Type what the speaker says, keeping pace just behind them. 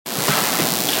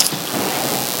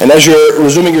And as you're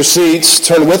resuming your seats,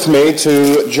 turn with me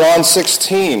to John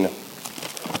 16.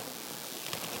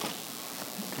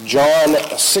 John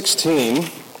 16.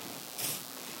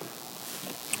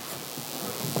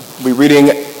 We'll be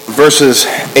reading verses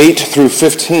 8 through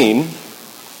 15.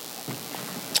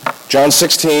 John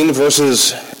 16,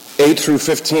 verses 8 through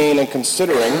 15, and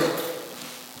considering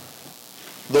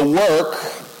the work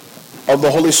of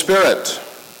the Holy Spirit.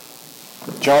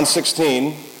 John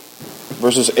 16,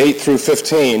 verses 8 through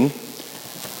 15,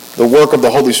 the work of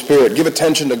the Holy Spirit. Give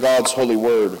attention to God's holy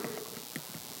word.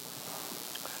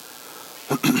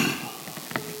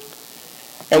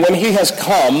 And when he has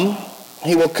come,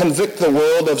 he will convict the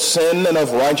world of sin and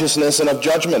of righteousness and of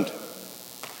judgment.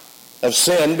 Of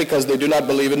sin, because they do not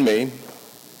believe in me.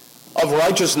 Of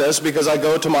righteousness, because I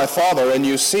go to my Father and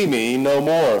you see me no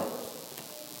more.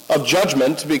 Of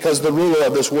judgment, because the ruler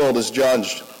of this world is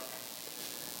judged.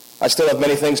 I still have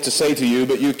many things to say to you,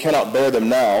 but you cannot bear them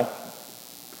now.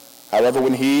 However,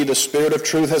 when he, the Spirit of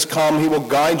truth, has come, he will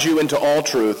guide you into all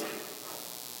truth.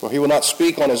 For he will not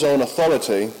speak on his own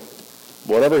authority.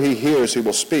 Whatever he hears, he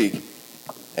will speak,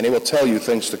 and he will tell you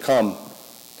things to come.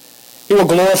 He will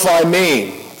glorify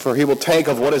me, for he will take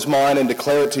of what is mine and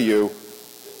declare it to you.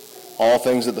 All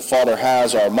things that the Father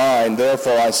has are mine.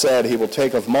 Therefore I said, he will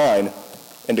take of mine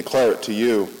and declare it to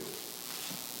you.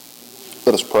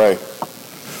 Let us pray.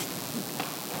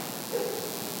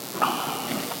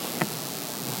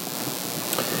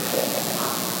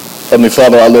 Heavenly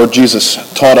Father, our Lord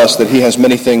Jesus taught us that he has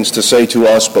many things to say to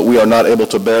us, but we are not able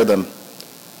to bear them.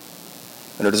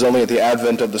 And it is only at the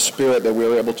advent of the Spirit that we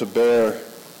are able to bear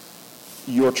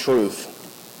your truth.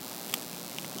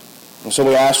 And so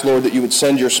we ask, Lord, that you would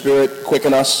send your Spirit,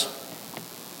 quicken us,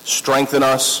 strengthen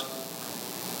us,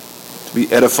 to be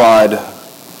edified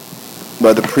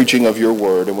by the preaching of your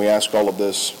word. And we ask all of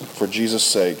this for Jesus'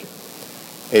 sake.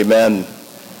 Amen.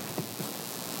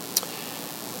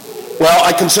 Well,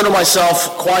 I consider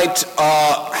myself quite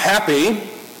happy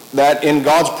that in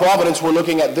God's providence we're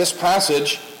looking at this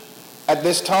passage at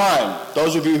this time.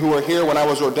 Those of you who were here when I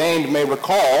was ordained may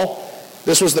recall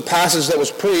this was the passage that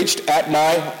was preached at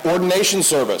my ordination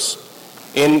service.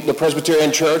 In the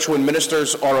Presbyterian Church, when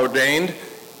ministers are ordained,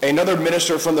 another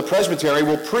minister from the presbytery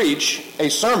will preach a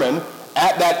sermon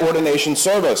at that ordination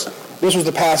service. This was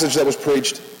the passage that was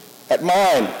preached at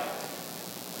mine.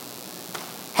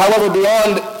 However,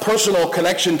 beyond personal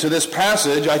connection to this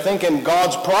passage, I think in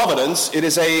God's providence, it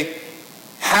is a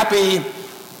happy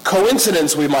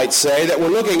coincidence, we might say, that we're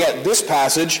looking at this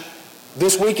passage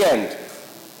this weekend.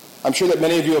 I'm sure that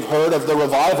many of you have heard of the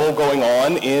revival going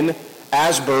on in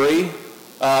Asbury.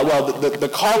 The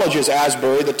college is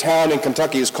Asbury. The town in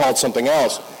Kentucky is called something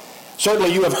else.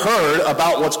 Certainly you have heard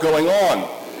about what's going on.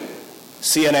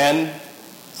 CNN,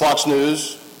 Fox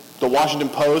News, The Washington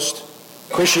Post,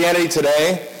 Christianity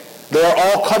Today, they are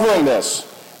all covering this.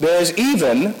 There is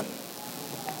even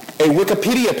a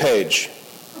Wikipedia page.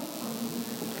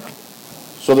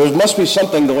 So there must be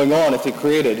something going on if he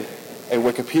created a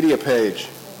Wikipedia page.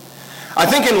 I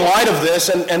think in light of this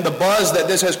and the buzz that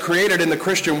this has created in the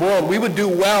Christian world, we would do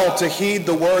well to heed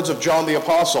the words of John the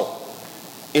Apostle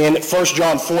in 1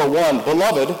 John 4:1.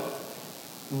 Beloved,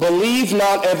 believe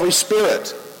not every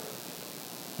spirit,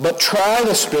 but try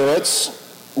the spirits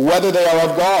whether they are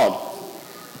of God,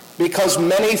 because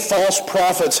many false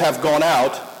prophets have gone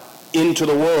out into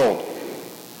the world.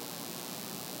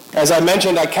 As I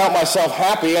mentioned, I count myself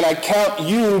happy, and I count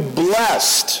you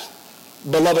blessed,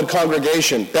 beloved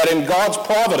congregation, that in God's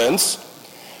providence,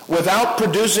 without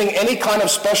producing any kind of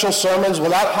special sermons,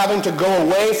 without having to go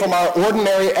away from our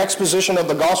ordinary exposition of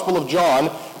the Gospel of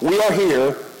John, we are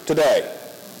here today,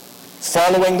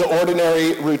 following the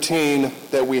ordinary routine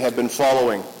that we have been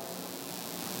following.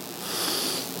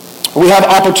 We have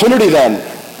opportunity then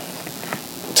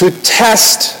to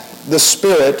test the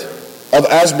spirit of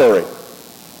Asbury.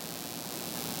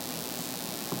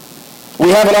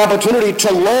 We have an opportunity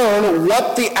to learn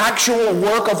what the actual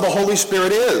work of the Holy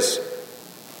Spirit is.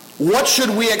 What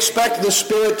should we expect the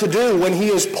Spirit to do when he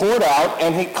is poured out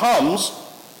and he comes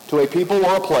to a people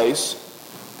or a place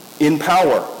in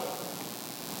power?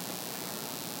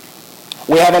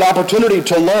 We have an opportunity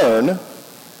to learn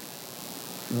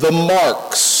the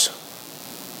marks,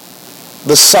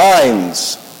 the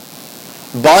signs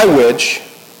by which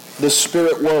the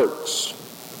Spirit works.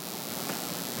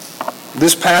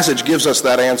 This passage gives us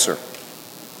that answer.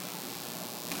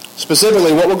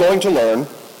 Specifically, what we're going to learn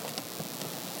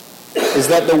is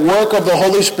that the work of the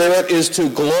Holy Spirit is to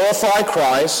glorify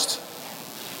Christ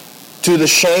to the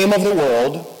shame of the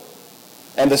world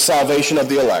and the salvation of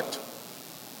the elect.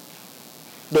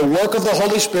 The work of the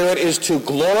Holy Spirit is to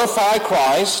glorify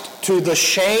Christ to the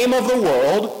shame of the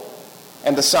world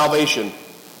and the salvation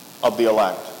of the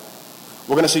elect.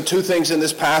 We're going to see two things in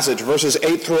this passage, verses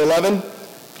 8 through 11,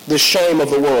 the shame of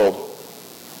the world,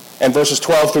 and verses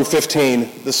 12 through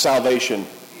 15, the salvation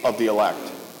of the elect.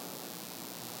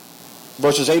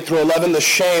 Verses 8 through 11, the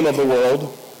shame of the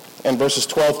world, and verses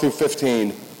 12 through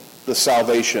 15, the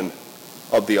salvation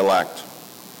of the elect.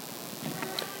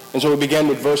 And so we begin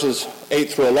with verses 8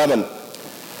 through 11.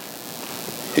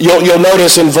 You'll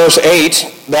notice in verse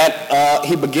 8 that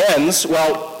he begins,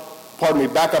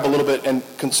 back up a little bit and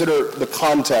consider the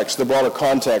context, the broader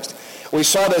context. We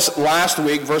saw this last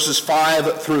week, verses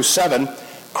 5 through 7.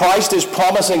 Christ is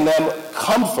promising them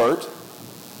comfort,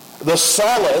 the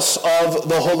solace of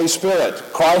the Holy Spirit.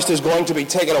 Christ is going to be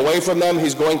taken away from them.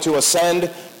 He's going to ascend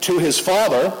to his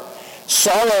Father.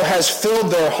 Sorrow has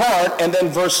filled their heart. And then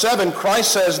verse 7,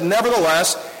 Christ says,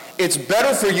 nevertheless, it's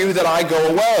better for you that I go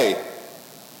away.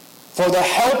 For the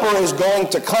Helper is going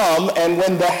to come, and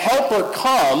when the Helper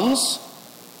comes,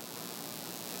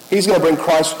 he's going to bring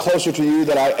Christ closer to you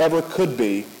than I ever could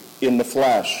be in the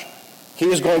flesh. He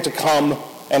is going to come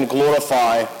and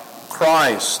glorify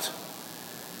Christ.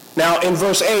 Now, in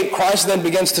verse 8, Christ then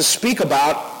begins to speak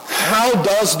about how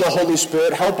does the Holy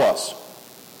Spirit help us?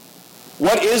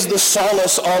 What is the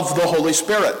solace of the Holy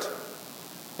Spirit?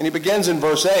 And he begins in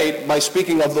verse 8 by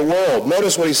speaking of the world.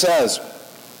 Notice what he says.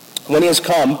 When he has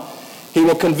come, he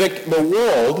will convict the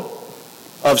world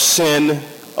of sin,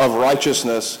 of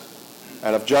righteousness,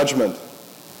 and of judgment.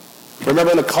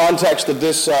 Remember, in the context of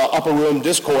this upper room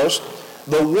discourse,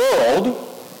 the world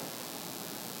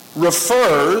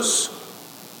refers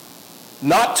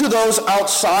not to those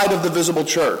outside of the visible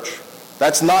church.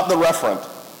 That's not the referent.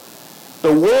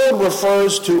 The world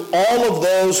refers to all of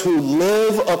those who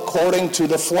live according to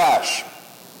the flesh.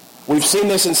 We've seen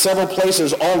this in several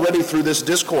places already through this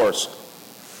discourse.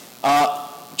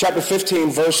 Chapter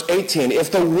 15, verse 18.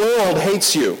 If the world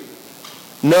hates you,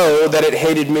 know that it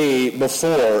hated me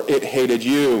before it hated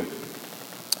you.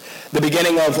 The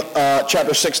beginning of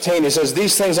chapter 16, he says,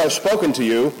 these things I've spoken to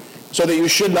you so that you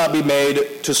should not be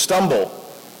made to stumble.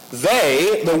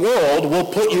 They, the world, will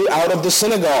put you out of the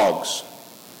synagogues.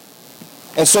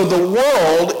 And so the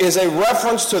world is a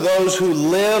reference to those who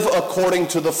live according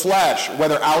to the flesh,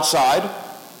 whether outside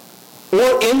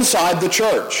or inside the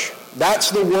church. That's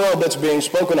the world that's being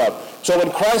spoken of. So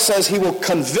when Christ says he will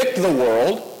convict the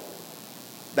world,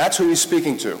 that's who he's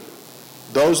speaking to.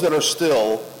 Those that are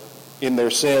still in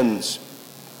their sins.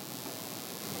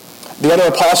 The other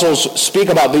apostles speak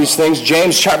about these things.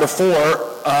 James chapter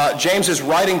 4, James is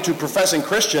writing to professing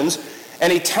Christians,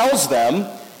 and he tells them,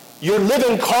 you're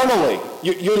living carnally.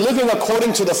 You're living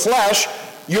according to the flesh.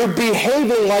 You're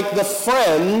behaving like the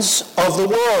friends of the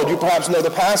world. You perhaps know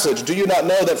the passage. Do you not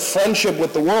know that friendship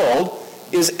with the world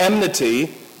is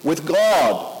enmity with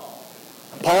God?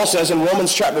 Paul says in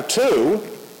Romans chapter 2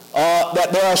 that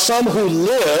there are some who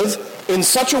live in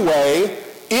such a way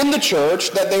in the church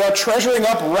that they are treasuring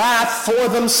up wrath for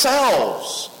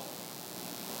themselves.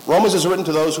 Romans is written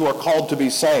to those who are called to be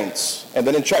saints. And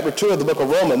then in chapter 2 of the book of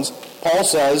Romans, Paul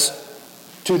says,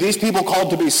 to these people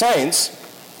called to be saints,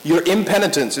 your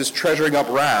impenitence is treasuring up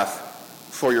wrath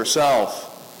for yourself.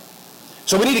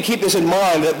 So we need to keep this in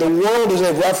mind, that the world is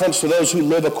a reference to those who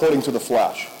live according to the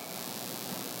flesh.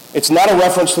 It's not a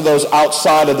reference to those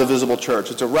outside of the visible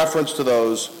church. It's a reference to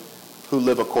those who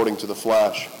live according to the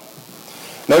flesh.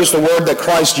 Notice the word that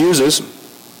Christ uses.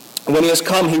 When he has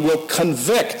come, he will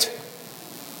convict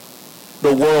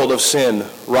the world of sin,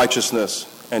 righteousness,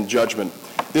 and judgment.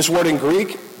 This word in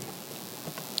Greek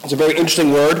is a very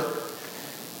interesting word.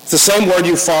 It's the same word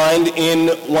you find in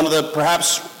one of the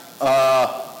perhaps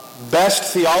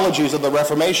best theologies of the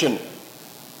Reformation.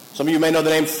 Some of you may know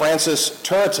the name Francis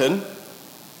Turretin.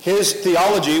 His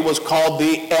theology was called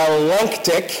the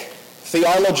Elenctic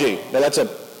theology. Now that's a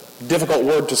difficult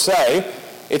word to say.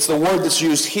 It's the word that's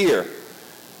used here.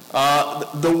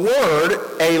 The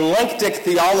word elenctic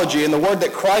theology, and the word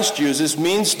that Christ uses,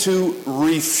 means to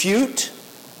refute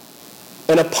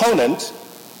an opponent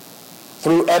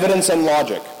through evidence and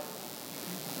logic.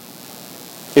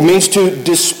 It means to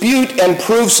dispute and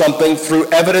prove something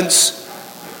through evidence,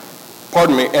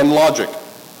 and logic.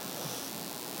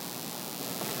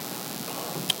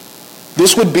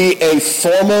 This would be a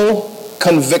formal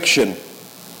conviction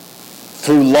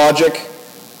through logic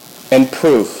and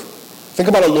proof. Think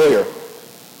about a lawyer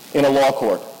in a law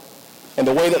court and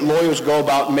the way that lawyers go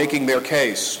about making their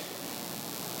case.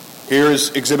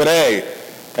 Here's Exhibit A,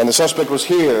 and the suspect was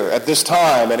here at this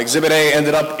time, and Exhibit A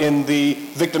ended up in the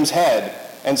victim's head.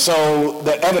 And so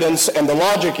the evidence and the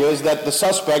logic is that the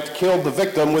suspect killed the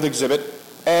victim with Exhibit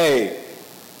A.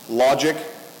 Logic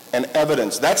and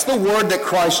evidence. That's the word that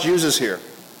Christ uses here.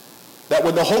 That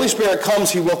when the Holy Spirit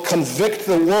comes, he will convict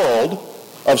the world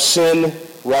of sin,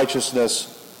 righteousness,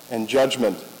 and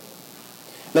judgment.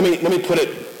 Let me put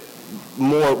it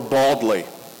more baldly.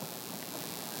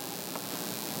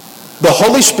 The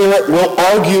Holy Spirit will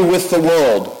argue with the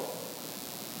world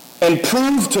and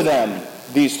prove to them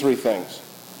these three things.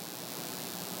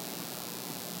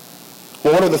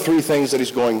 Well, what are the three things that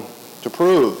he's going to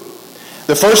prove?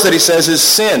 The first that he says is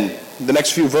sin. In the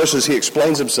next few verses he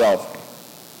explains himself.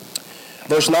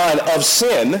 Verse 9, of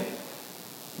sin,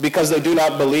 because they do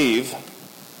not believe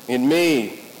in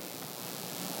me.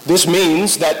 This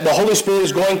means that the Holy Spirit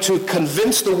is going to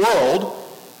convince the world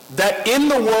that in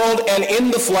the world and in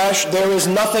the flesh there is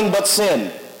nothing but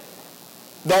sin.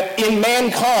 That in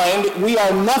mankind we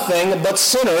are nothing but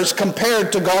sinners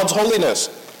compared to God's holiness.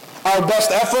 Our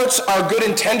best efforts, our good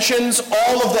intentions,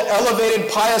 all of the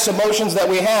elevated pious emotions that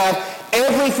we have,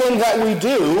 everything that we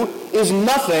do is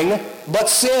nothing but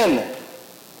sin.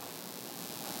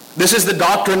 This is the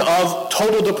doctrine of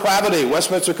total depravity.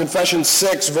 Westminster Confession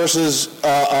 6,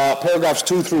 paragraphs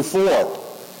 2 through 4.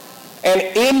 And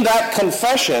in that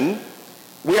confession,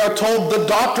 we are told the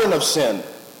doctrine of sin.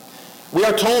 We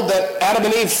are told that Adam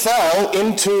and Eve fell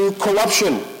into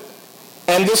corruption.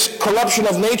 And this corruption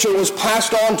of nature was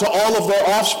passed on to all of their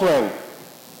offspring,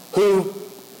 who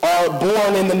are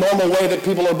born in the normal way that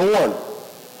people are born.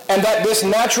 And that this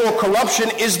natural corruption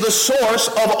is the source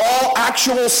of all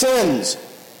actual sins.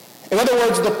 In other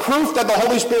words, the proof that the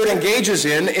Holy Spirit engages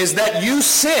in is that you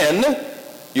sin,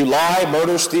 you lie,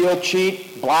 murder, steal,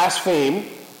 cheat, blaspheme,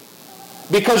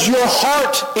 because your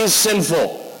heart is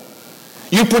sinful.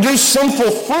 You produce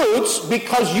sinful fruits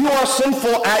because you are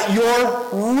sinful at your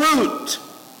root.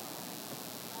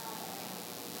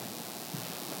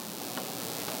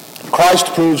 Christ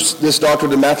proves this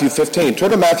doctrine in Matthew 15.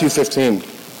 Turn to Matthew 15.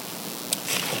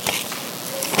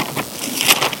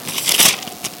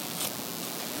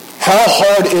 How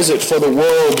hard is it for the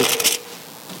world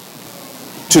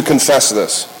to confess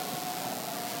this?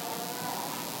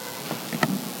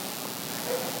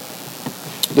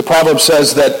 The proverb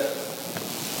says that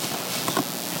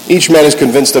each man is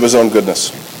convinced of his own goodness.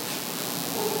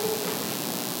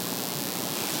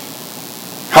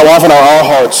 How often are our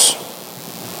hearts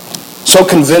so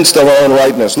convinced of our own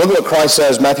rightness? Look at what Christ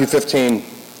says, Matthew 15,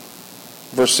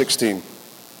 verse 16.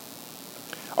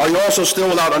 Are you also still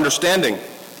without understanding?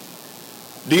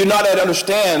 Do you not yet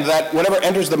understand that whatever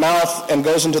enters the mouth and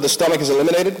goes into the stomach is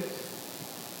eliminated?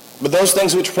 But those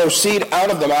things which proceed out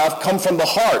of the mouth come from the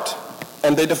heart,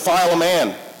 and they defile a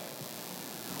man.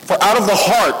 For out of the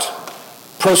heart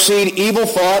proceed evil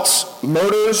thoughts,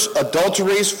 murders,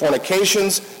 adulteries,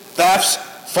 fornications, thefts,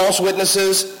 false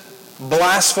witnesses,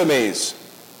 blasphemies.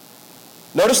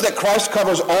 Notice that Christ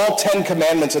covers all 10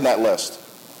 commandments in that list.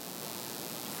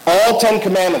 All 10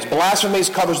 commandments. Blasphemies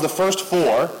covers the first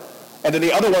 4, and then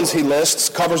the other ones he lists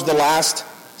covers the last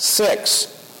 6.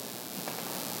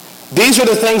 These are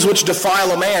the things which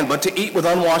defile a man, but to eat with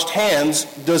unwashed hands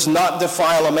does not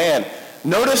defile a man.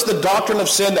 Notice the doctrine of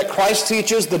sin that Christ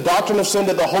teaches, the doctrine of sin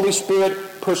that the Holy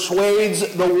Spirit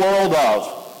persuades the world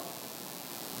of.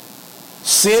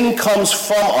 Sin comes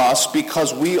from us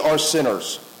because we are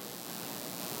sinners.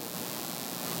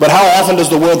 But how often does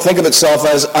the world think of itself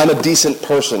as, I'm a decent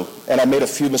person, and I made a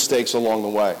few mistakes along the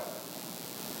way?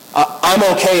 I'm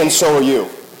okay, and so are you.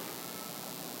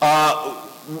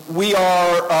 We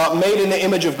are made in the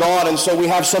image of God, and so we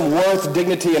have some worth,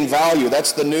 dignity, and value.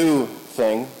 That's the new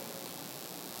thing.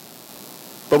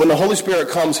 But when the Holy Spirit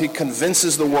comes, he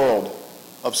convinces the world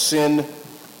of sin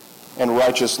and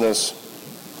righteousness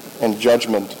and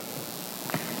judgment.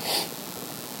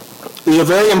 There's a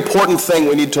very important thing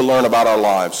we need to learn about our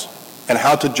lives and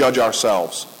how to judge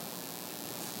ourselves.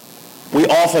 We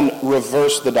often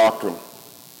reverse the doctrine.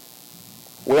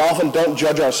 We often don't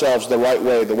judge ourselves the right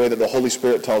way, the way that the Holy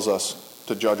Spirit tells us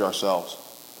to judge ourselves.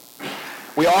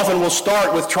 We often will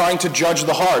start with trying to judge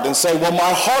the heart and say, well,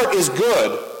 my heart is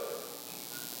good,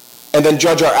 and then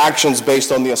judge our actions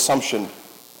based on the assumption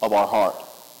of our heart.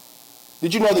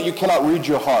 Did you know that you cannot read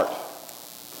your heart?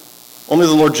 Only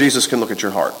the Lord Jesus can look at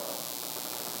your heart.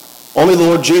 Only the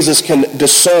Lord Jesus can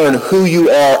discern who you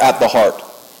are at the heart.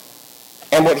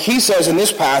 And what he says in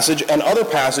this passage and other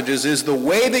passages is the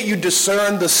way that you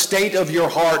discern the state of your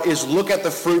heart is look at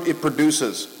the fruit it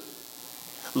produces.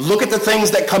 Look at the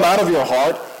things that come out of your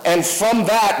heart, and from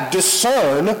that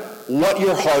discern what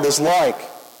your heart is like.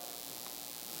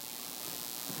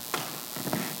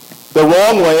 The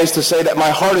wrong way is to say that my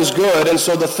heart is good, and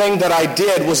so the thing that I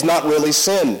did was not really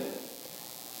sin.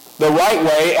 The right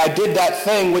way, I did that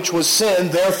thing which was sin,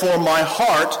 therefore my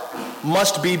heart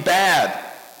must be bad.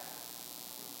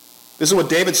 This is what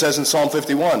David says in Psalm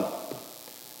 51.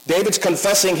 David's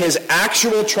confessing his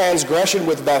actual transgression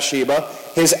with Bathsheba,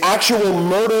 his actual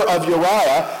murder of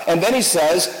Uriah, and then he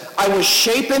says, I was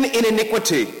shapen in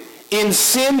iniquity. In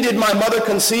sin did my mother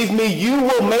conceive me. You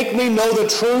will make me know the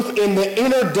truth in the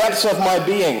inner depths of my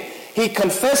being. He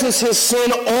confesses his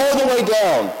sin all the way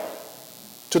down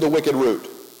to the wicked root.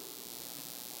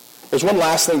 There's one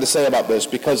last thing to say about this,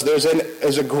 because there's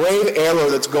a grave error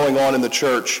that's going on in the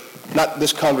church, not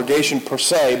this congregation per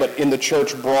se, but in the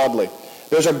church broadly.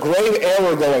 There's a grave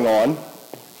error going on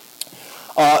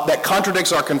that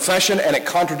contradicts our confession, and it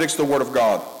contradicts the Word of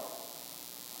God.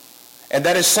 And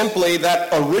that is simply that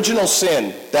original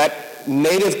sin, that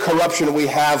native corruption we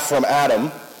have from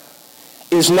Adam,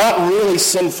 is not really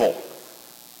sinful.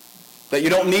 That you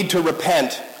don't need to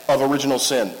repent of original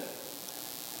sin.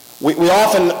 We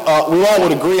all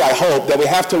would agree, I hope, that we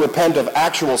have to repent of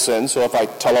actual sin. So if I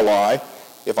tell a lie,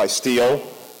 if I steal,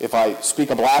 if I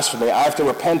speak a blasphemy, I have to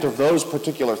repent of those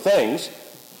particular things.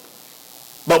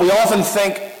 But we often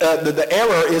think that the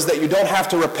error is that you don't have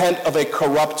to repent of a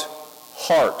corrupt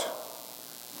heart.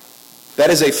 That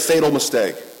is a fatal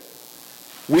mistake.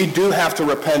 We do have to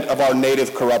repent of our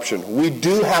native corruption. We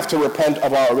do have to repent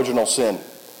of our original sin.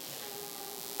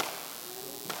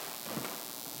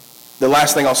 The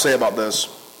last thing I'll say about this.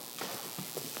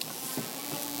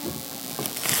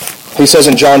 He says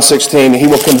in John 16, he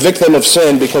will convict them of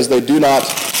sin because they do not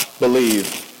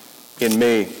believe in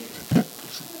me.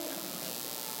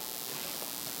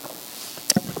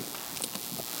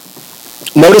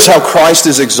 Notice how Christ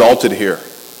is exalted here.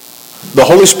 The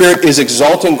Holy Spirit is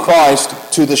exalting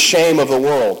Christ to the shame of the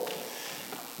world.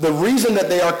 The reason that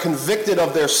they are convicted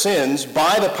of their sins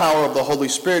by the power of the Holy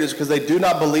Spirit is because they do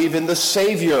not believe in the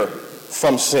Savior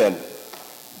from sin.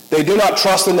 They do not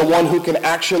trust in the one who can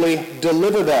actually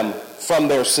deliver them from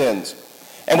their sins.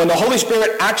 And when the Holy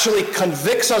Spirit actually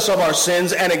convicts us of our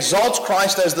sins and exalts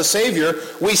Christ as the Savior,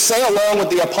 we say along with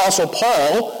the Apostle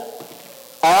Paul,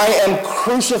 I am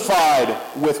crucified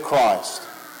with Christ.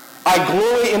 I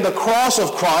glory in the cross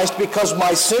of Christ because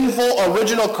my sinful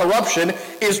original corruption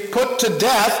is put to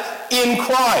death in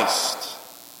Christ.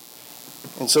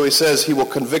 And so he says he will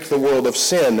convict the world of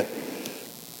sin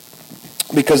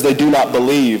because they do not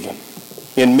believe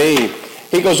in me.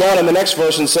 He goes on in the next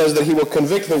verse and says that he will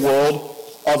convict the world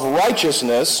of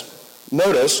righteousness,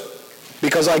 notice,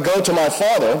 because I go to my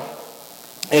Father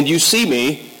and you see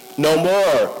me no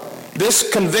more.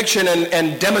 This conviction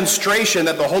and demonstration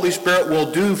that the Holy Spirit will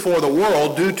do for the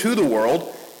world, do to the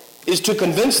world, is to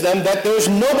convince them that there's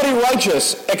nobody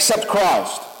righteous except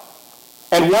Christ.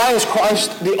 And why is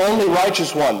Christ the only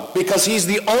righteous one? Because he's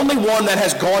the only one that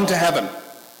has gone to heaven.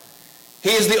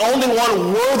 He is the only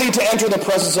one worthy to enter the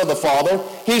presence of the Father.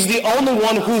 He's the only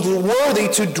one who's worthy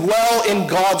to dwell in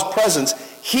God's presence.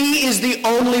 He is the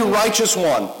only righteous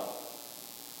one.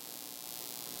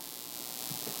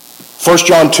 1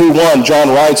 John 2:1, John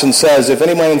writes and says, if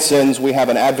any man sins, we have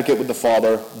an advocate with the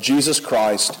Father, Jesus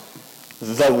Christ,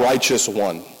 the righteous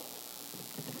one.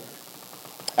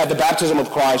 At the baptism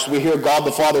of Christ, we hear God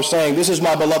the Father saying, this is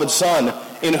my beloved Son,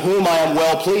 in whom I am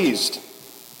well pleased.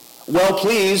 Well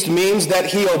pleased means that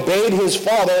he obeyed his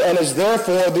Father and is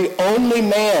therefore the only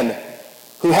man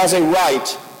who has a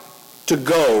right to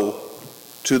go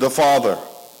to the Father.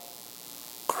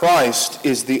 Christ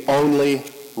is the only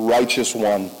righteous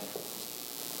one.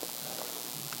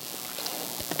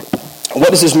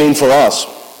 What does this mean for us?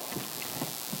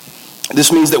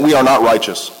 This means that we are not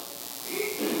righteous.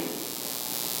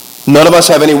 None of us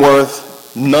have any worth.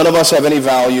 None of us have any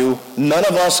value. None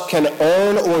of us can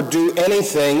earn or do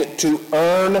anything to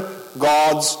earn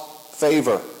God's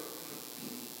favor.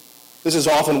 This is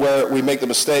often where we make the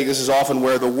mistake. This is often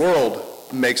where the world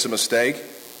makes a mistake.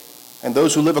 And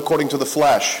those who live according to the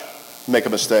flesh make a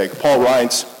mistake. Paul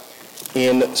writes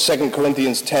in 2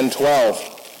 Corinthians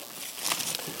 10:12.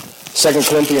 2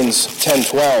 Corinthians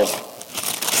 10:12.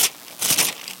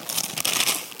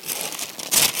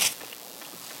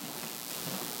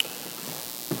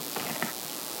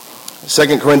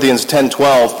 2 Corinthians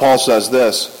 10:12, Paul says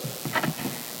this,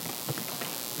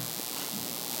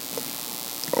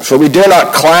 for we dare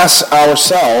not class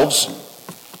ourselves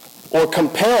or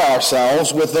compare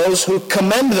ourselves with those who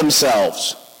commend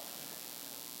themselves.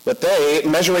 But they,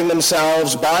 measuring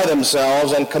themselves by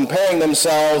themselves and comparing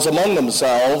themselves among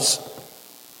themselves,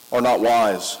 are not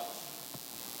wise.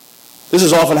 This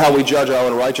is often how we judge our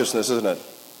own righteousness, isn't it?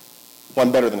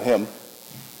 One better than him.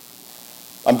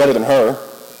 I'm better than her.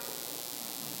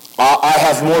 I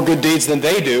have more good deeds than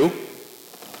they do.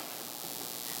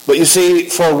 But you see,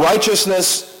 for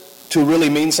righteousness to really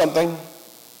mean something,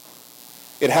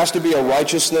 it has to be a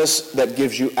righteousness that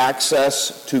gives you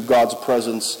access to God's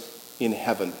presence in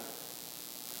heaven.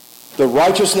 The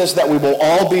righteousness that we will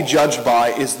all be judged by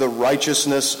is the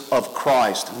righteousness of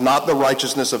Christ, not the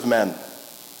righteousness of men,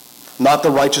 not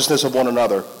the righteousness of one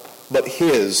another, but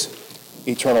his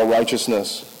eternal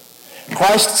righteousness.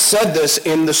 Christ said this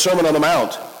in the Sermon on the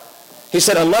Mount. He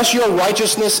said, unless your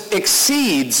righteousness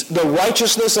exceeds the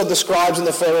righteousness of the scribes and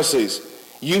the Pharisees,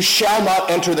 you shall not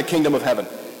enter the kingdom of heaven.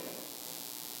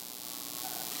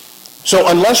 So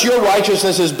unless your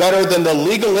righteousness is better than the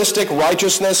legalistic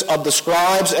righteousness of the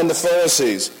scribes and the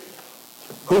Pharisees,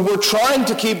 who were trying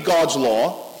to keep God's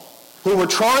law, who were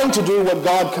trying to do what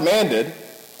God commanded,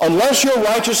 unless your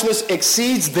righteousness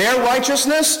exceeds their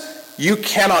righteousness, you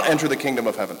cannot enter the kingdom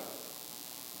of heaven.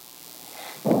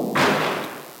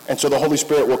 And so the Holy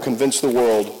Spirit will convince the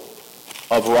world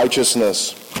of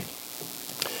righteousness.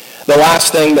 The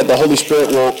last thing that the Holy Spirit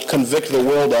will convict the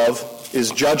world of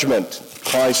is judgment.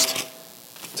 Christ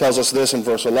tells us this in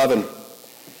verse 11.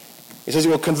 He says he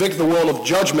will convict the world of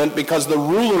judgment because the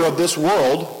ruler of this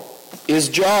world is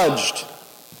judged.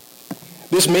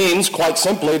 This means, quite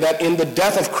simply, that in the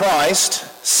death of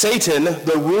Christ, Satan,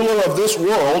 the ruler of this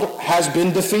world, has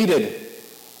been defeated.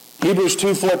 Hebrews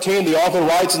 2:14, the author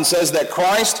writes and says that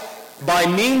Christ, by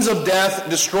means of death,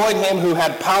 destroyed him who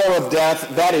had power of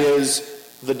death, that is,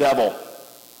 the devil.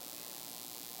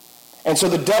 And so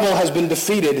the devil has been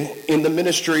defeated in the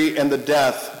ministry and the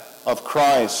death of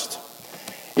Christ.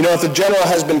 You know, if the general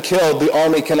has been killed, the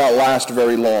army cannot last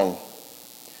very long.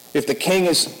 If the king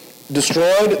is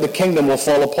destroyed, the kingdom will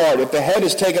fall apart. If the head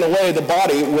is taken away, the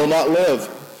body will not live.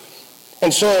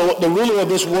 And so the ruler of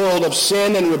this world of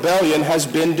sin and rebellion has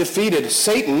been defeated.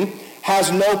 Satan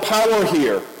has no power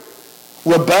here.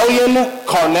 Rebellion,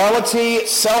 carnality,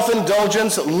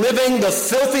 self-indulgence, living the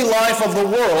filthy life of the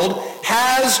world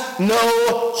has no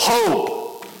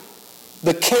hope.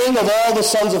 The king of all the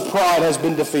sons of pride has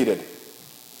been defeated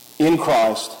in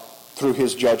Christ through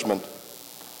his judgment.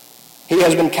 He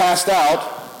has been cast out,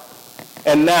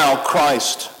 and now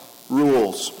Christ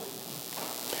rules.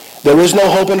 There is no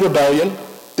hope in rebellion.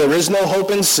 There is no hope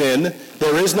in sin.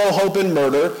 There is no hope in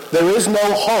murder. There is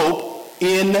no hope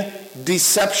in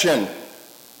deception.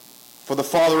 For the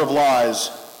father of lies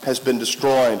has been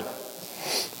destroyed.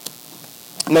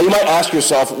 Now you might ask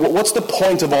yourself, what's the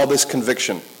point of all this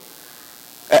conviction?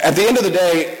 At the end of the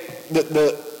day,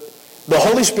 the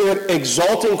Holy Spirit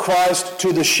exalting Christ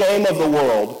to the shame of the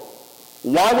world,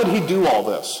 why would he do all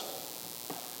this?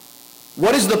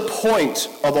 What is the point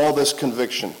of all this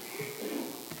conviction?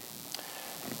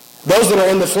 Those that are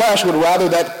in the flesh would rather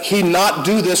that he not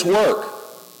do this work.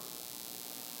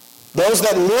 Those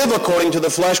that live according to the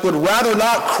flesh would rather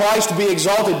not Christ be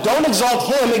exalted. Don't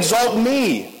exalt him, exalt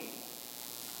me.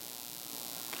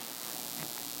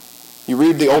 You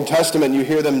read the Old Testament, you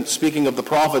hear them speaking of the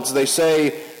prophets. They say,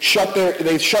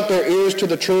 they shut their ears to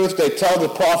the truth. They tell the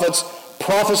prophets,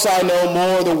 prophesy no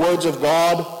more the words of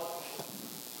God.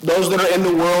 Those that are in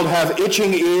the world have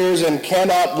itching ears and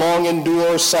cannot long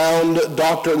endure sound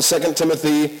doctrine, 2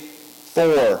 Timothy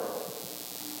 4.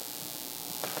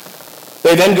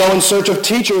 They then go in search of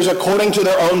teachers according to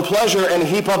their own pleasure and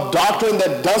heap up doctrine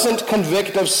that doesn't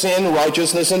convict of sin,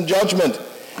 righteousness, and judgment.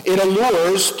 It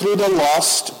allures through the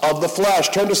lust of the flesh.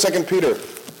 Turn to 2 Peter.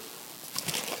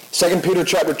 2 Peter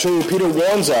chapter 2, Peter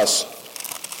warns us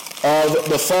of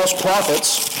the false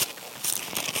prophets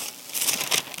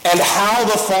and how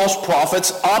the false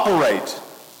prophets operate.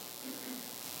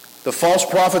 The false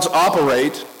prophets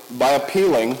operate by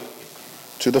appealing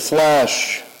to the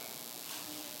flesh.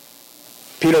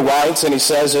 Peter writes, and he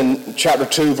says in chapter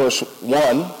 2, verse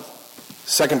 1,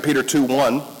 2 Peter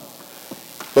 2:1,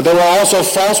 but there are also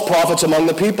false prophets among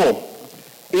the people,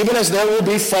 even as there will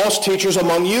be false teachers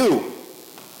among you,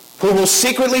 who will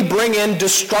secretly bring in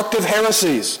destructive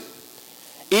heresies,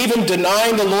 even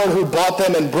denying the Lord who bought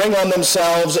them, and bring on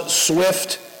themselves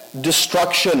swift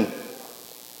destruction.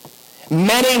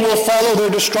 Many will follow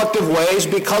their destructive ways,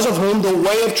 because of whom the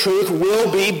way of truth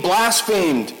will be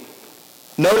blasphemed.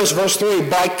 Notice verse 3,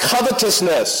 by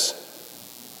covetousness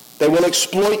they will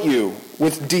exploit you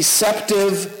with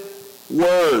deceptive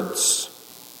words.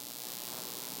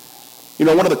 You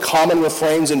know, one of the common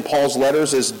refrains in Paul's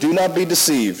letters is, do not be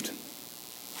deceived.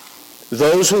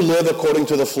 Those who live according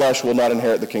to the flesh will not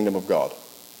inherit the kingdom of God.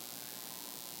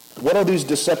 What are these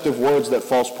deceptive words that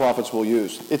false prophets will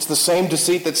use? It's the same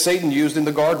deceit that Satan used in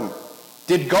the garden.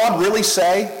 Did God really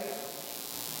say?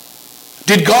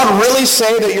 Did God really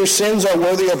say that your sins are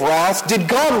worthy of wrath? Did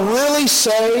God really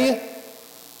say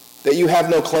that you have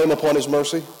no claim upon his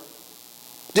mercy?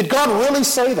 Did God really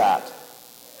say that?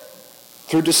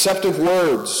 Through deceptive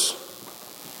words,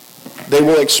 they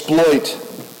will exploit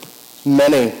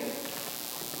many.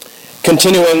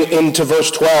 Continuing into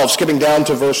verse 12, skipping down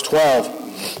to verse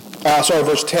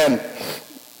 10.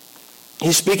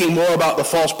 He's speaking more about the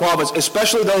false prophets,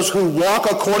 especially those who walk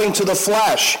according to the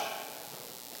flesh,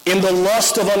 in the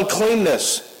lust of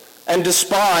uncleanness, and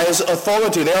despise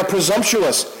authority. They are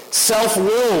presumptuous,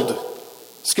 self-willed.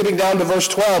 Skipping down to verse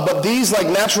 12. But these, like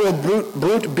natural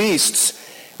brute beasts,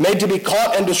 made to be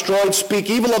caught and destroyed, speak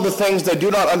evil of the things they do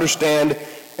not understand,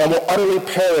 and will utterly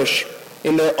perish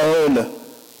in their own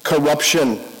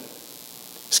corruption.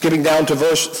 Skipping down to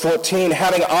verse 14.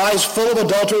 Having eyes full of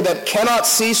adultery that cannot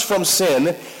cease from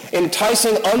sin,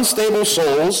 enticing unstable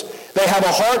souls, they have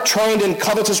a heart trained in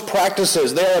covetous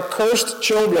practices. They are accursed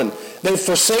children. They've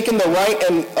forsaken the right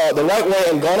way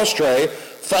and gone astray,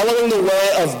 following the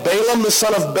way of Balaam the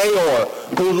son of Beor,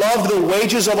 who loved the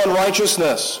wages of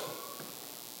unrighteousness.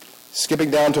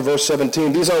 Skipping down to verse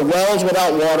 17. These are wells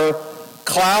without water,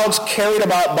 clouds carried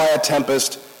about by a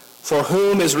tempest, for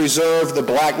whom is reserved the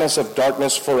blackness of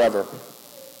darkness forever.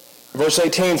 Verse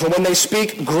 18. For when they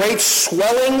speak great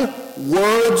swelling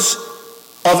words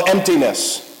of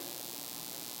emptiness.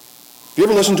 Have you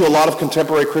ever listened to a lot of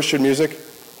contemporary Christian music?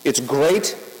 It's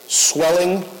great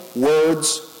swelling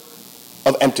words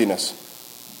of emptiness.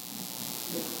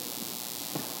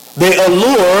 They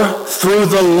allure through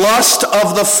the lust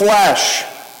of the flesh,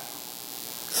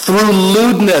 through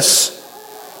lewdness,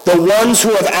 the ones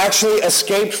who have actually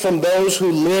escaped from those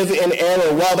who live in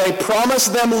error. While they promise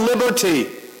them liberty,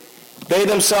 they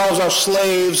themselves are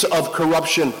slaves of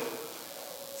corruption.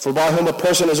 For by whom a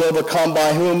person is overcome,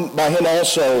 by him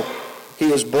also he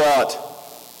is brought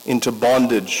into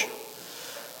bondage.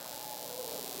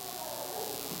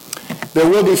 There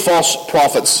will be false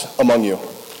prophets among you.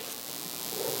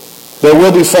 There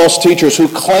will be false teachers who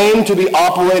claim to be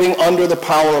operating under the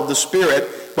power of the Spirit,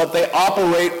 but they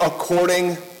operate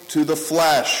according to the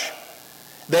flesh.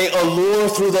 They allure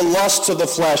through the lusts of the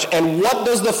flesh. And what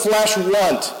does the flesh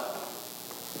want?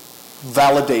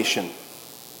 Validation.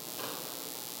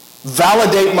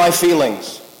 Validate my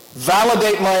feelings.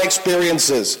 Validate my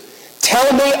experiences.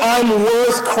 Tell me I'm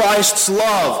worth Christ's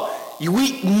love.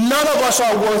 None of us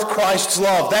are worth Christ's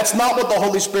love. That's not what the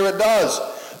Holy Spirit does.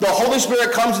 The Holy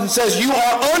Spirit comes and says, you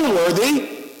are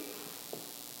unworthy,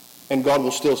 and God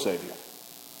will still save you.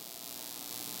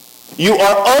 You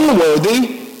are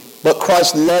unworthy, but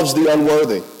Christ loves the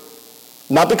unworthy.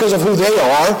 Not because of who they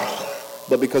are,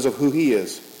 but because of who he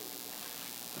is.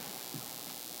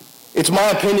 It's my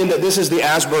opinion that this is the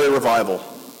Asbury revival.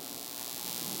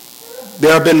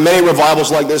 There have been many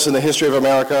revivals like this in the history of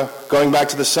America, going back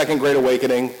to the Second Great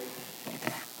Awakening.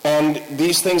 And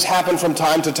these things happen from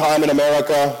time to time in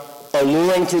America,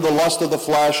 alluring through the lust of the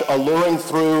flesh, alluring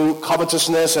through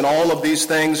covetousness and all of these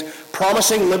things,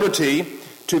 promising liberty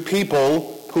to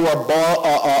people who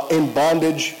are in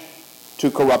bondage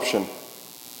to corruption.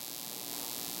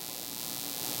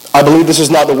 I believe this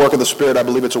is not the work of the Spirit. I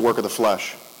believe it's a work of the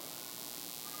flesh.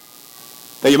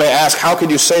 Now you may ask, how can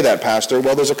you say that, Pastor?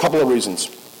 Well, there's a couple of reasons.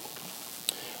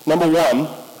 Number one,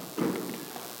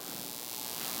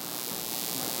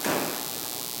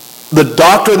 the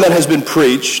doctrine that has been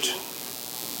preached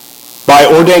by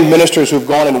ordained ministers who've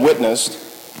gone and witnessed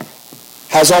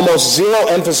has almost zero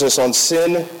emphasis on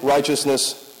sin,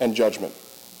 righteousness, and judgment.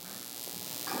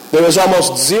 There is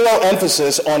almost zero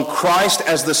emphasis on Christ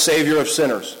as the Savior of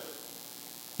sinners.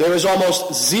 There is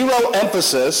almost zero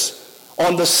emphasis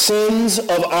on the sins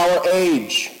of our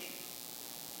age.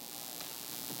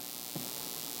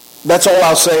 That's all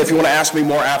I'll say. If you want to ask me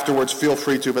more afterwards, feel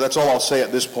free to, but that's all I'll say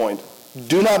at this point.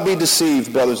 Do not be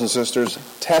deceived, brothers and sisters.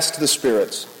 Test the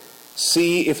spirits.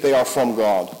 See if they are from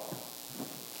God.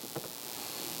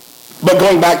 But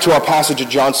going back to our passage of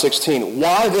John 16,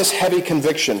 why this heavy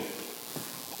conviction?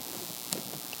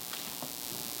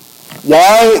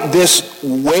 Why this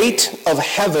weight of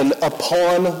heaven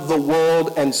upon the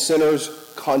world and sinners'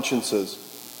 consciences?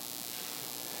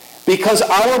 Because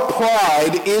our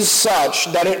pride is such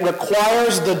that it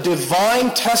requires the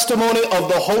divine testimony of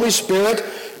the Holy Spirit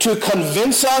to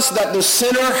convince us that the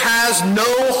sinner has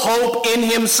no hope in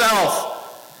himself.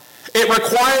 It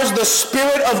requires the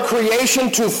spirit of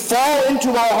creation to fall into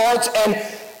our hearts and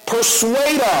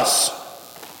persuade us.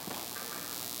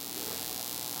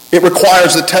 It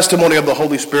requires the testimony of the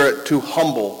Holy Spirit to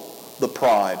humble the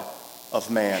pride of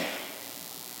man.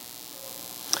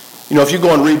 You know, if you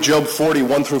go and read Job 40,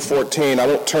 1 through 14, I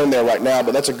won't turn there right now,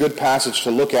 but that's a good passage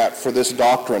to look at for this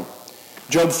doctrine.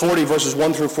 Job 40, verses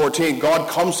 1 through 14, God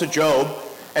comes to Job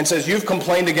and says, you've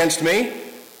complained against me.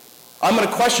 I'm going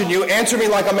to question you. Answer me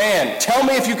like a man. Tell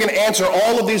me if you can answer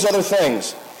all of these other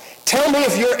things. Tell me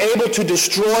if you're able to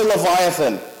destroy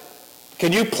Leviathan.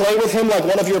 Can you play with him like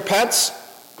one of your pets?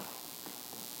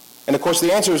 And of course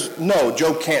the answer is no,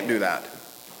 Job can't do that.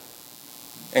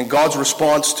 And God's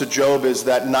response to Job is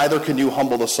that neither can you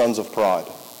humble the sons of pride,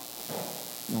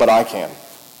 but I can.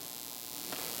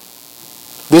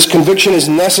 This conviction is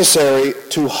necessary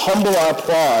to humble our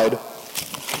pride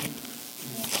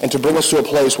and to bring us to a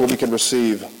place where we can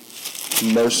receive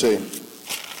mercy.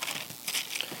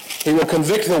 He will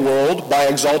convict the world by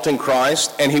exalting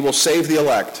Christ, and he will save the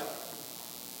elect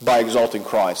by exalting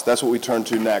Christ. That's what we turn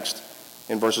to next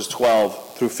in verses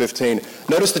 12 through 15.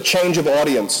 Notice the change of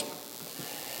audience.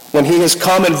 When he has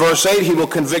come in verse 8, he will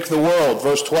convict the world.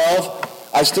 Verse 12,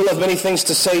 I still have many things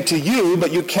to say to you,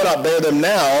 but you cannot bear them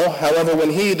now. However, when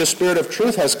he, the Spirit of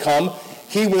truth, has come,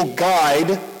 he will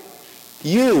guide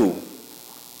you.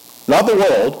 Not the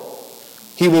world.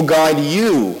 He will guide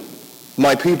you,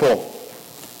 my people.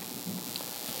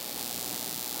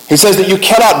 He says that you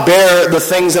cannot bear the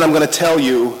things that I'm going to tell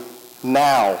you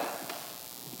now.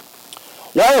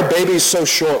 Why are babies so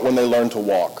short when they learn to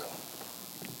walk?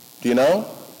 Do you know?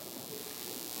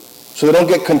 So they don't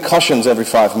get concussions every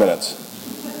 5 minutes.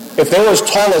 If they were as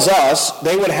tall as us,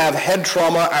 they would have head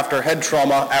trauma after head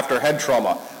trauma after head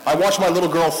trauma. I watch my little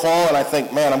girl fall and I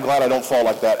think, man, I'm glad I don't fall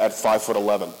like that at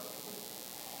 5'11".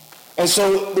 And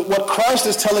so what Christ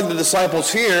is telling the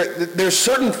disciples here, there's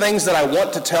certain things that I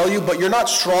want to tell you, but you're not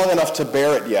strong enough to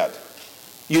bear it yet.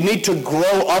 You need to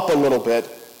grow up a little bit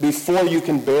before you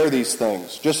can bear these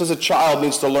things, just as a child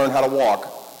needs to learn how to walk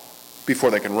before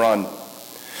they can run.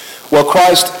 Well,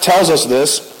 Christ tells us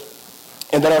this,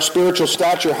 and that our spiritual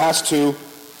stature has to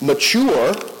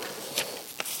mature.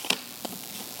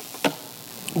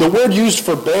 The word used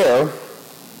for bear,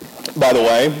 by the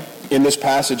way, in this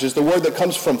passage is the word that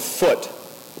comes from foot.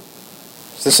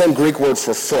 It's the same Greek word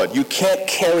for foot. You can't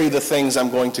carry the things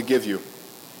I'm going to give you.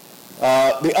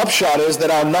 The upshot is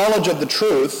that our knowledge of the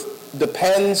truth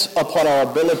depends upon our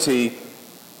ability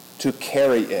to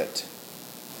carry it.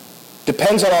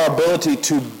 Depends on our ability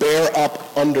to bear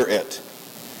up under it.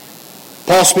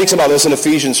 Paul speaks about this in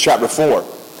Ephesians chapter 4.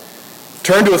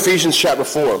 Turn to Ephesians chapter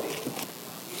 4.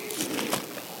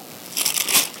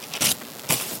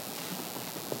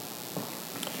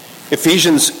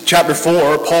 Ephesians chapter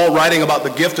 4, Paul writing about the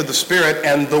gift of the Spirit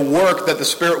and the work that the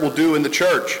Spirit will do in the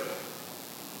church.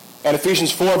 And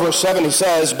Ephesians 4 verse 7 he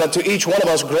says, but to each one of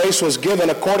us grace was given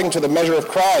according to the measure of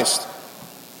Christ.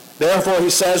 Therefore he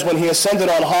says, when he ascended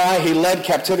on high, he led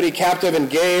captivity captive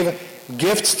and gave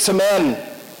gifts to men.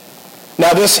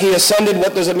 Now this he ascended,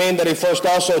 what does it mean that he first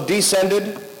also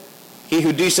descended? He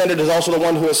who descended is also the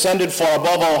one who ascended far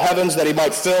above all heavens that he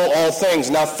might fill all things.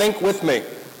 Now think with me.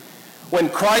 When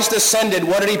Christ ascended,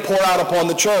 what did he pour out upon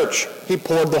the church? He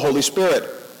poured the Holy Spirit.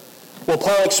 Well,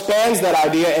 Paul expands that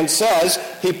idea and says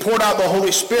he poured out the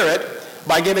Holy Spirit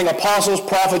by giving apostles,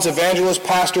 prophets, evangelists,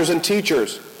 pastors, and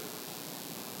teachers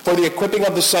for the equipping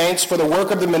of the saints, for the work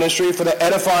of the ministry, for the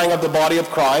edifying of the body of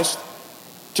Christ,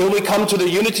 till we come to the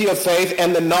unity of faith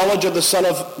and the knowledge of the Son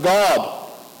of God.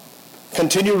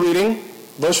 Continue reading,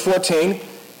 verse 14.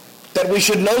 That we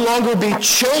should no longer be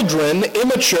children,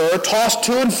 immature, tossed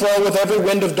to and fro with every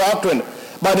wind of doctrine,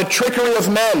 by the trickery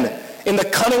of men, in the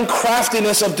cunning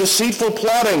craftiness of deceitful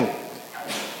plotting,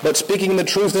 but speaking the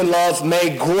truth in love,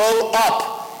 may grow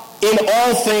up in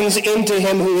all things into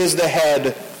him who is the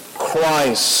head,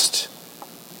 Christ,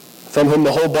 from whom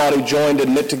the whole body joined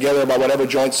and knit together by whatever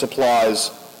joint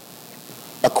supplies,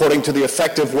 according to the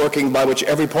effective working by which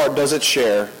every part does its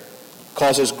share,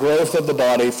 causes growth of the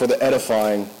body for the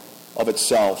edifying of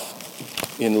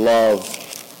itself in love.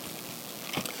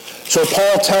 So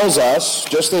Paul tells us,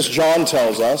 just as John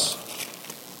tells us,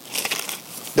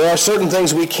 there are certain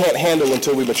things we can't handle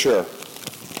until we mature.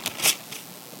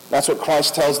 That's what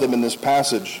Christ tells them in this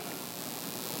passage.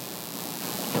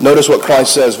 Notice what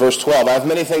Christ says, verse 12. I have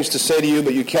many things to say to you,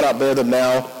 but you cannot bear them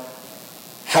now.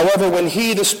 However, when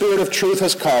he, the Spirit of truth,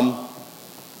 has come,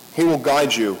 he will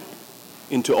guide you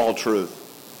into all truth.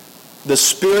 The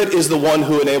Spirit is the one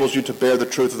who enables you to bear the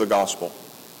truth of the gospel.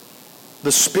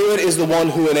 The Spirit is the one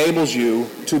who enables you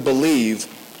to believe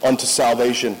unto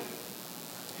salvation.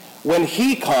 When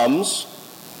he comes,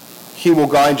 he will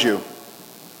guide you.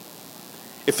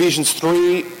 Ephesians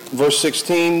 3, verse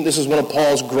 16, this is one of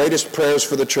Paul's greatest prayers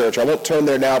for the church. I won't turn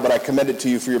there now, but I commend it to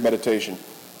you for your meditation.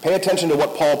 Pay attention to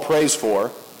what Paul prays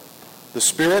for. The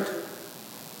Spirit,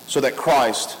 so that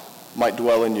Christ might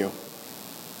dwell in you.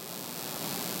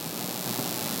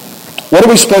 What are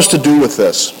we supposed to do with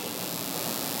this?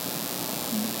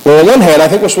 Well, on one hand, I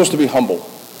think we're supposed to be humble.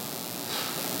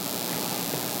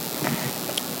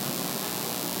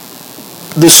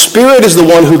 The Spirit is the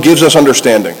one who gives us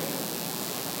understanding.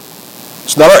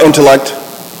 It's not our intellect,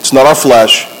 it's not our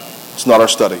flesh, it's not our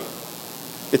study.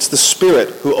 It's the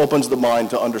Spirit who opens the mind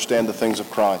to understand the things of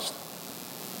Christ.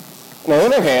 On the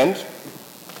other hand,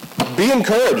 be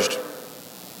encouraged.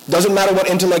 Doesn't matter what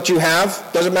intellect you have,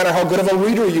 doesn't matter how good of a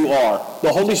reader you are.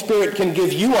 The Holy Spirit can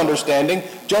give you understanding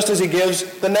just as he gives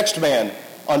the next man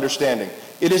understanding.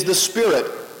 It is the Spirit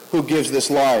who gives this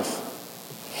life.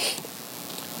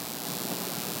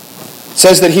 It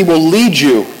says that he will lead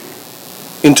you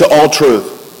into all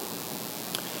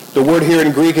truth. The word here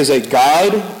in Greek is a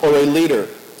guide or a leader.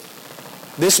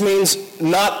 This means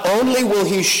not only will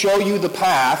he show you the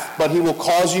path, but he will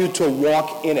cause you to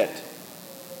walk in it.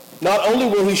 Not only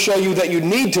will he show you that you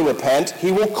need to repent,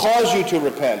 he will cause you to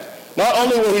repent. Not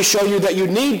only will he show you that you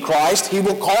need Christ, he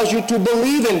will cause you to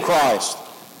believe in Christ.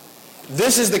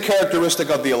 This is the characteristic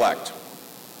of the elect.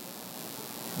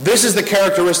 This is the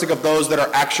characteristic of those that are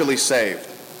actually saved.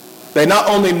 They not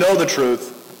only know the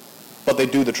truth, but they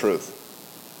do the truth.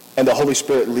 And the Holy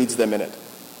Spirit leads them in it.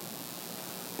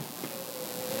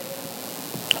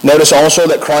 Notice also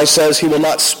that Christ says he will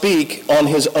not speak on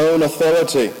his own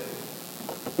authority.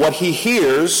 What he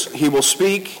hears, he will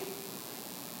speak,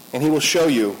 and he will show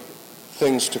you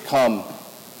things to come.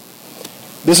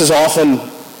 This is often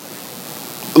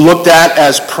looked at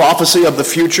as prophecy of the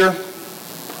future,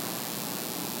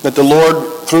 that the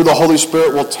Lord, through the Holy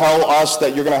Spirit, will tell us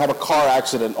that you're going to have a car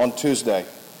accident on Tuesday,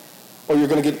 or you're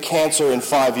going to get cancer in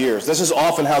 5 years. This is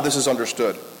often how this is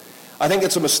understood. I think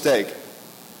it's a mistake.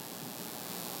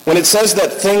 When it says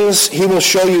that he will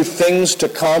show you things to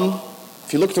come,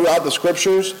 if you look throughout the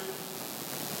Scriptures,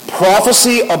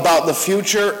 prophecy about the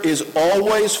future is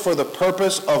always for the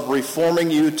purpose of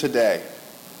reforming you today.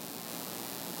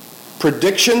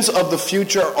 Predictions of the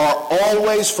future are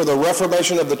always for the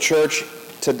reformation of the church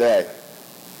today.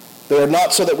 They are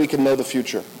not so that we can know the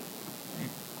future.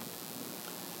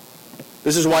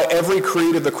 This is why every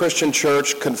creed of the Christian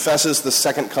church confesses the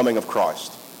second coming of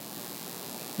Christ.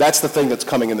 That's the thing that's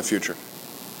coming in the future.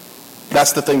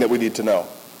 That's the thing that we need to know,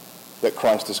 that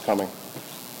Christ is coming.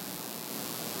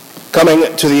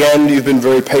 Coming to the end, you've been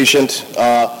very patient.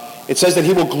 It says that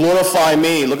he will glorify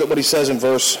me. Look at what he says in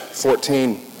verse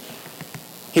 14.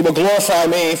 He will glorify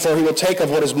me, for he will take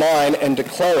of what is mine and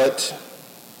declare it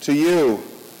to you.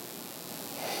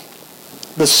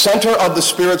 The center of the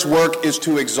Spirit's work is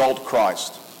to exalt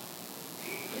Christ.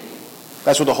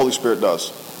 That's what the Holy Spirit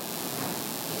does.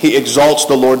 He exalts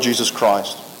the Lord Jesus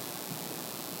Christ.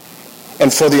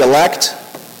 And for the elect,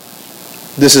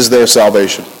 this is their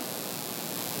salvation.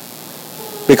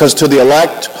 Because to the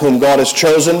elect whom God has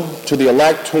chosen, to the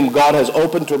elect whom God has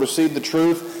opened to receive the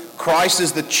truth, Christ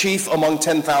is the chief among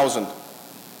 10,000.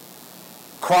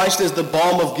 Christ is the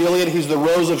balm of Gilead. He's the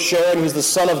rose of Sharon. He's the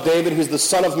son of David. He's the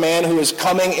Son of Man who is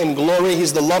coming in glory.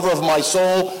 He's the lover of my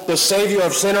soul, the Savior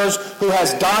of sinners, who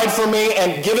has died for me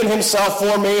and given himself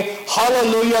for me.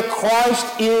 Hallelujah,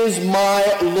 Christ is my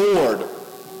Lord.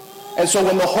 And so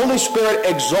when the Holy Spirit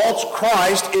exalts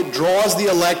Christ, it draws the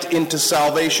elect into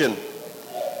salvation.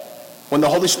 When the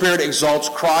Holy Spirit exalts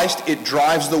Christ, it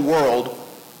drives the world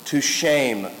to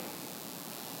shame.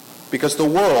 Because the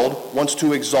world wants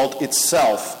to exalt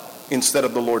itself instead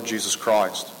of the Lord Jesus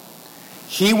Christ.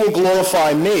 He will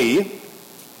glorify me.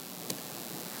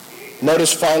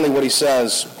 Notice finally what he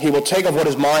says. He will take of what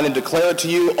is mine and declare it to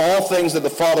you. All things that the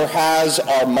Father has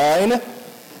are mine.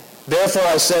 Therefore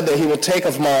I said that he will take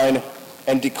of mine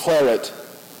and declare it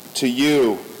to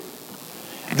you.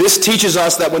 This teaches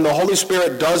us that when the Holy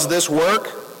Spirit does this work,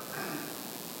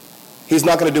 he's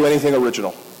not going to do anything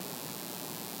original.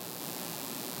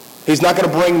 He's not going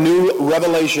to bring new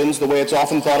revelations the way it's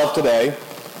often thought of today.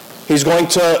 He's going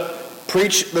to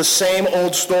preach the same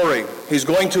old story. He's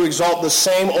going to exalt the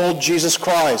same old Jesus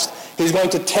Christ. He's going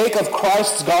to take of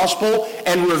Christ's gospel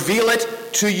and reveal it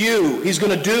to you. He's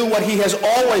going to do what he has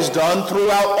always done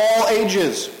throughout all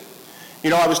ages. You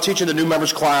know, I was teaching the new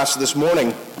members class this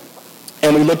morning,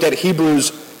 and we looked at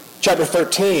Hebrews chapter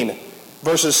 13,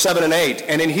 verses 7 and 8.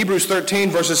 And in Hebrews 13,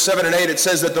 verses 7 and 8, it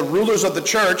says that the rulers of the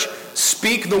church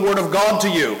speak the word of God to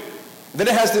you. Then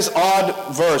it has this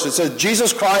odd verse. It says,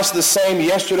 Jesus Christ the same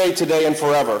yesterday, today, and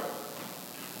forever.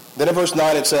 Then in verse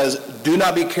 9 it says, do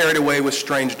not be carried away with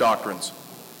strange doctrines.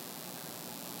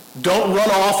 Don't run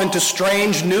off into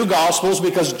strange new gospels,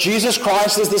 because Jesus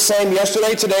Christ is the same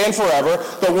yesterday, today, and forever.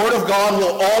 The Word of God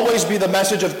will always be the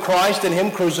message of Christ and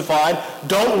Him crucified.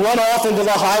 Don't run off into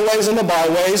the highways and the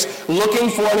byways looking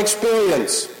for an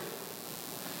experience.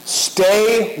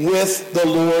 Stay with the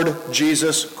Lord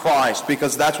Jesus Christ,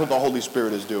 because that's what the Holy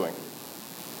Spirit is doing.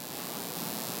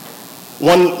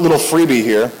 One little freebie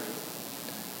here.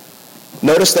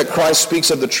 Notice that Christ speaks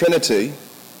of the Trinity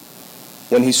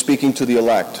when he's speaking to the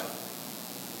elect.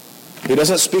 He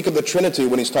doesn't speak of the Trinity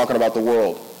when he's talking about the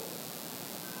world.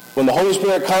 When the Holy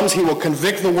Spirit comes, he will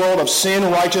convict the world of sin,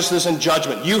 righteousness, and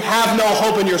judgment. You have no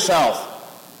hope in yourself.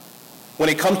 When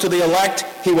he comes to the elect,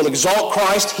 he will exalt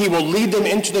Christ, he will lead them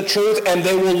into the truth, and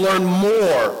they will learn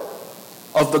more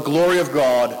of the glory of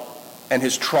God and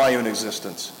his triune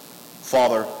existence.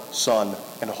 Father, Son,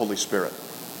 and Holy Spirit.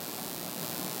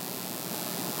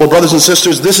 Well, brothers and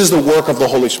sisters, this is the work of the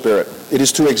Holy Spirit. It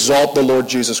is to exalt the Lord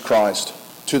Jesus Christ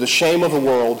to the shame of the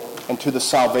world and to the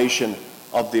salvation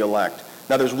of the elect.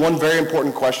 Now, there's one very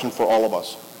important question for all of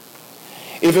us.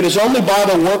 If it is only by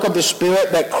the work of the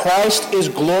Spirit that Christ is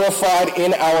glorified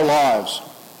in our lives,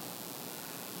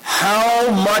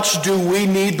 how much do we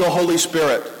need the Holy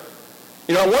Spirit?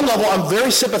 You know, at one level, I'm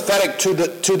very sympathetic to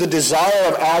the desire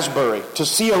of Asbury to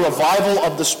see a revival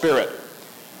of the Spirit.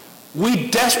 We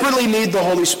desperately need the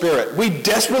Holy Spirit. We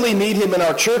desperately need him in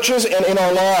our churches and in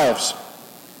our lives.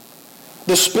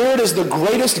 The Spirit is the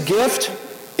greatest gift.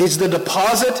 He's the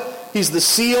deposit. He's the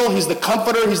seal. He's the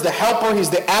comforter. He's the helper. He's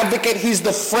the advocate. He's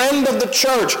the friend of the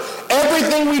church.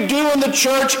 Everything we do in the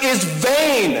church is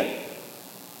vain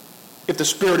if the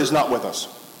Spirit is not with us.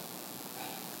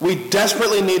 We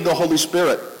desperately need the Holy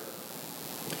Spirit.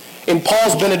 In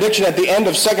Paul's benediction at the end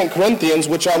of 2 Corinthians,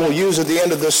 which I will use at the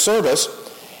end of this service,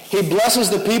 he blesses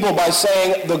the people by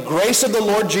saying, the grace of the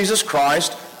Lord Jesus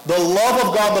Christ, the love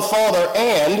of God the Father,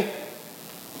 and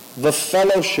the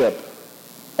fellowship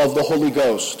of the Holy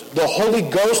Ghost. The Holy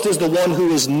Ghost is the one who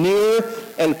is near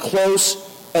and close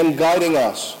and guiding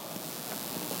us.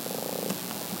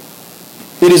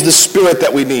 It is the Spirit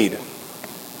that we need.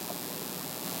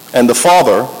 And the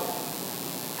Father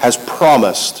has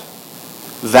promised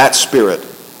that Spirit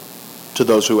to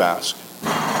those who ask.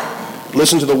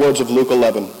 Listen to the words of Luke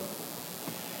 11.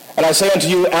 And I say unto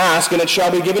you, ask, and it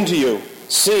shall be given to you.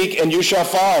 Seek, and you shall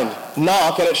find.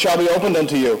 Knock, and it shall be opened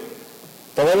unto you.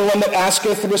 For everyone that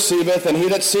asketh receiveth, and he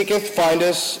that seeketh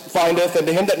findeth, and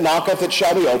to him that knocketh it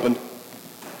shall be opened.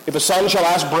 If a son shall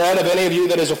ask bread of any of you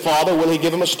that is a father, will he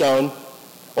give him a stone?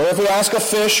 Or if he ask a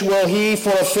fish, will he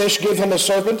for a fish give him a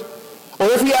serpent? Or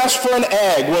if he ask for an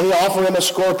egg, will he offer him a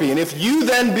scorpion? If you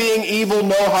then, being evil,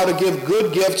 know how to give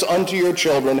good gifts unto your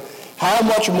children, how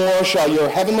much more shall your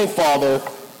heavenly Father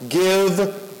give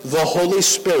the Holy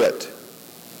Spirit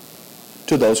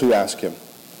to those who ask him?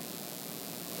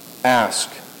 Ask,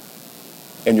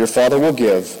 and your Father will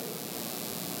give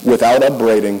without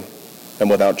upbraiding and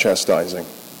without chastising.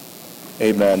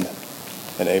 Amen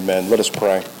and amen. Let us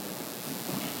pray.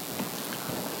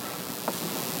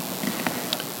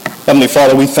 Heavenly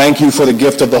Father, we thank you for the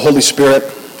gift of the Holy Spirit,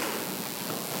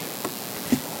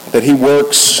 that he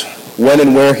works when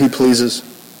and where he pleases.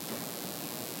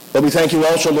 But we thank you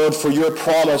also, Lord, for your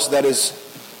promise that is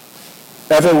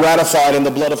ever ratified in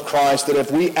the blood of Christ, that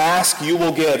if we ask, you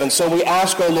will give. And so we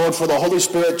ask, O Lord, for the Holy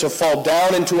Spirit to fall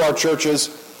down into our churches,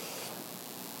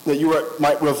 that you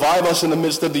might revive us in the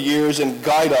midst of the years and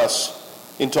guide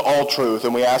us into all truth.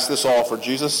 And we ask this all for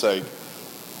Jesus' sake.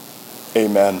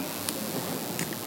 Amen.